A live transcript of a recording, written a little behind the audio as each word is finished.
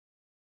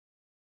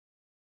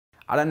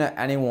I don't know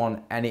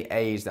anyone any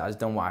age that has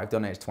done what I've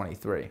done at age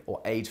 23 or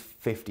age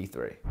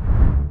 53.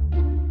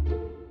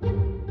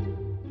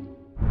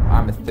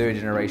 I'm a third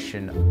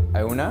generation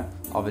owner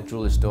of a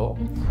jewellery store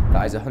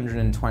that is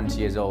 120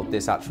 years old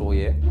this actual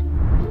year.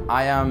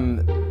 I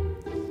am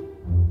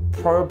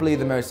probably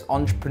the most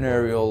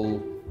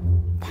entrepreneurial,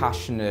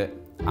 passionate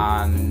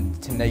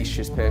and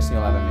tenacious person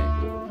you'll ever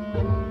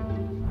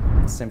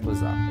meet. Simple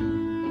as that.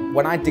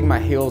 When I dig my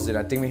heels in,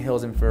 I dig my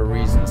heels in for a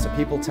reason. So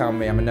people tell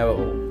me I'm a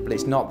know-it-all, but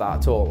it's not that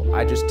at all.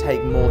 I just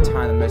take more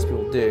time than most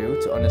people do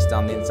to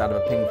understand the inside of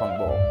a ping pong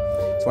ball.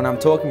 So when I'm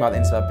talking about the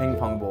inside of a ping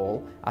pong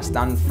ball, I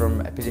stand from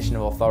a position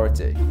of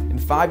authority. In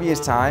 5 years'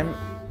 time,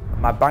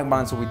 my bank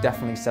balance will be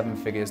definitely 7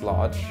 figures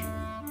large.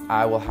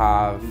 I will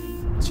have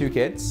 2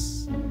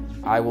 kids.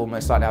 I will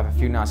most likely have a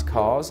few nice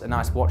cars, a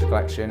nice watch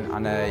collection,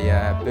 and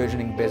a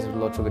burgeoning business with a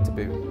lot of sugar to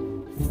boot.